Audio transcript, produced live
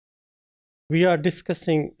we are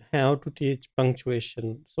discussing how to teach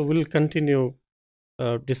punctuation. So we'll continue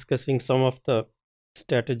discussing some of the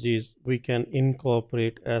strategies we can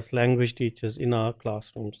incorporate as language teachers in our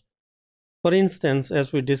classrooms. For instance,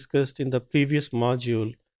 as we discussed in the previous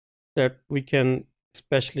module, that we can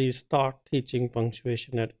especially start teaching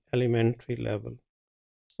punctuation at elementary level.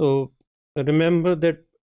 So remember that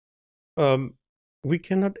um, we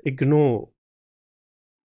cannot ignore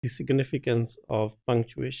the significance of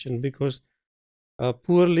punctuation because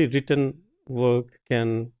poorly written work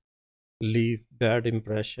can leave bad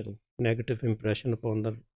impression, negative impression upon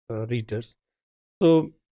the readers.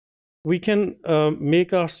 So we can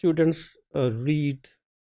make our students read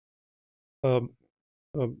um,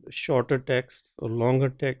 shorter texts or longer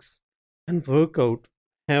texts and work out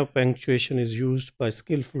how punctuation is used by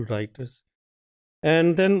skillful writers.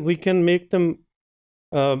 And then we can make them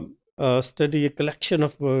study a collection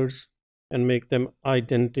of words and make them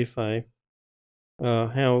identify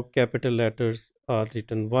how capital letters are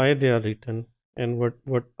written, why they are written, and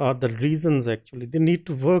what are the reasons actually. They need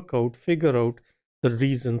to work out, figure out the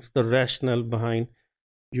reasons, the rationale behind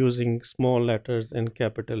using small letters and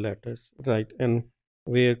capital letters, right? And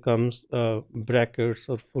where comes brackets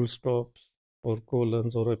or full stops or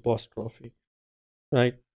colons or apostrophe,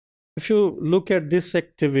 right? If you look at this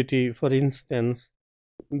activity, for instance,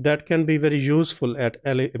 that can be very useful at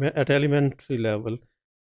elementary level.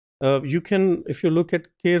 You can, if you look at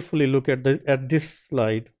carefully, look at this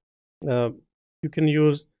slide, you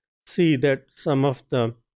can see that some of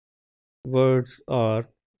the words are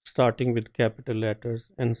starting with capital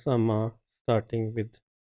letters and some are starting with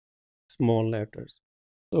small letters.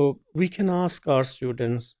 So we can ask our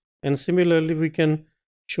students, and similarly we can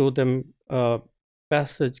show them a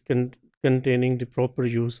passage containing the proper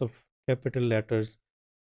use of capital letters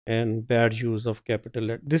and bad use of capital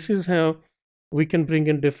letters. This is how we can bring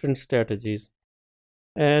in different strategies.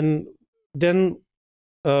 And then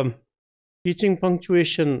um, teaching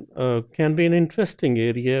punctuation can be an interesting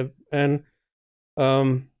area, and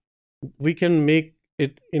um, we can make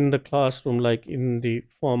it in the classroom, like in the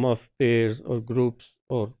form of pairs or groups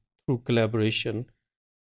or through collaboration.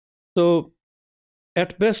 So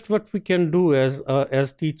at best, what we can do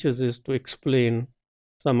as teachers is to explain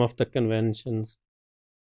some of the conventions.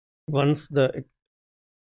 Once the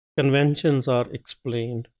conventions are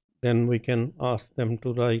explained, then we can ask them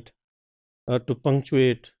to write, to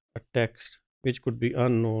punctuate a text which could be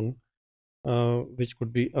unknown, which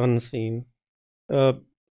could be unseen. Uh,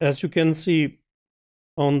 as you can see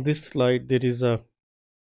on this slide, there is a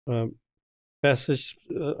passage,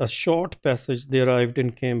 a short passage. They arrived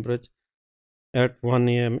in Cambridge at 1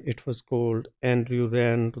 a.m. It was cold. Andrew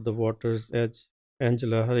ran to the water's edge.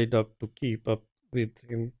 Angela hurried up to keep up with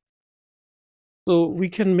him. So we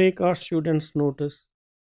can make our students notice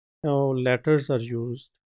how letters are used,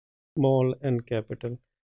 small and capital,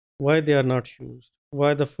 why they are not used,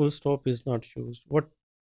 why the full stop is not used,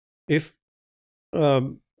 if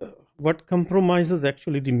um, what compromises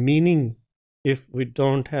actually the meaning if we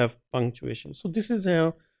don't have punctuation. So this is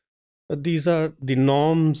how these are the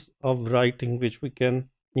norms of writing which we can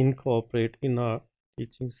incorporate in our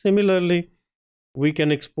teaching. Similarly, we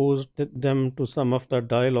can expose them to some of the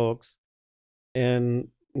dialogues and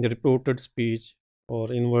the reported speech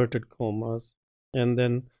or inverted commas, and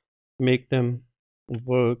then make them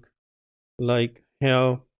work, like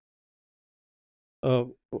how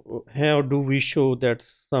do we show that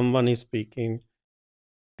someone is speaking,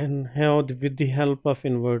 and how with the help of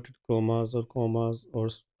inverted commas or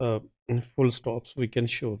full stops we can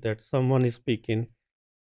show that someone is speaking,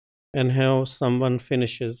 and how someone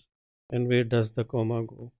finishes, and where does the comma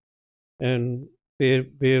go, and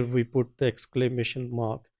where we put the exclamation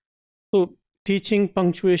mark. So teaching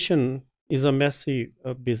punctuation is a messy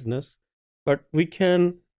business, but we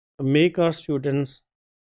can make our students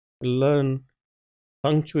learn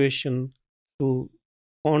punctuation through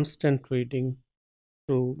constant reading,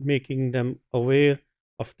 through making them aware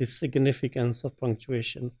of the significance of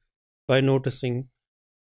punctuation by noticing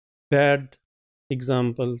bad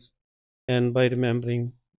examples and by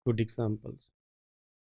remembering good examples.